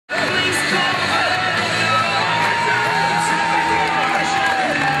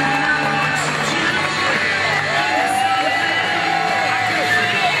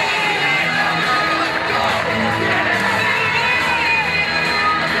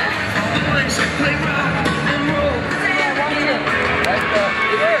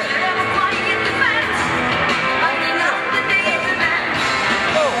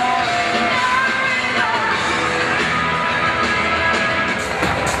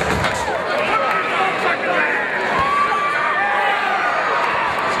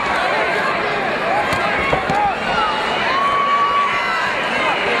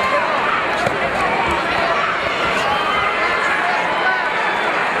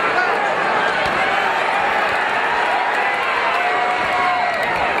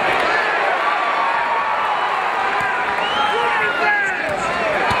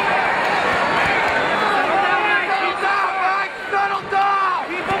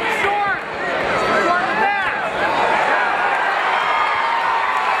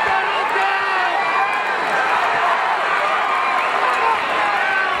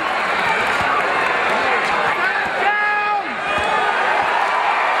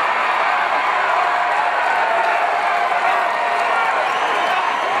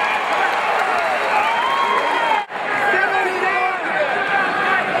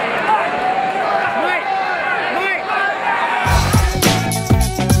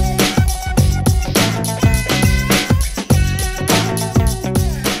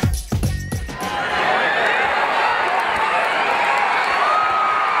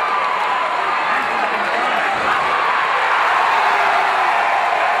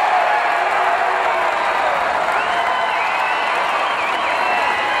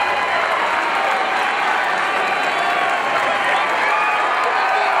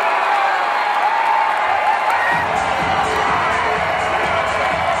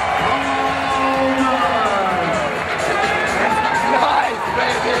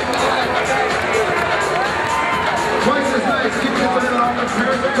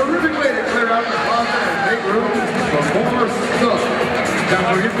Don't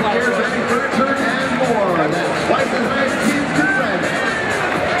forget the chairs, any furniture, and more. That's Twice as Nice Kids Consignment.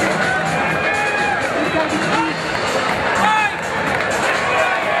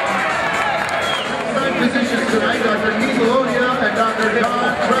 Physicians tonight, Dr. Giandinoto and Dr.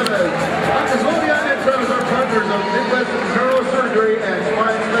 John Trevis. Dr. Zlonia and Trevis are partners of Midwest Neurosurgery and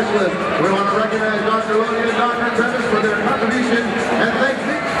Spine Specialists. We want to recognize Dr. Zlonia and Dr. Trevis for their contribution and thank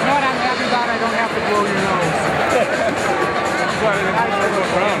you. You know what I'm happy about? I don't have to blow your nose.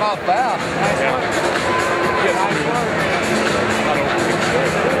 Not bad. Nice work. Nice work. I don't think so.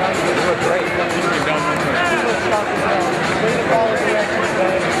 You look great. Way to follow directions,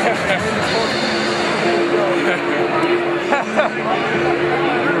 buddy.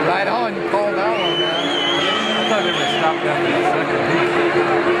 You're right on. You called that one, man. I thought they would stop that in the second week.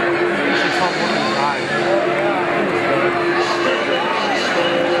 You should come one of the eyes.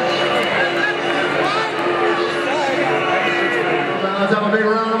 Let's have a big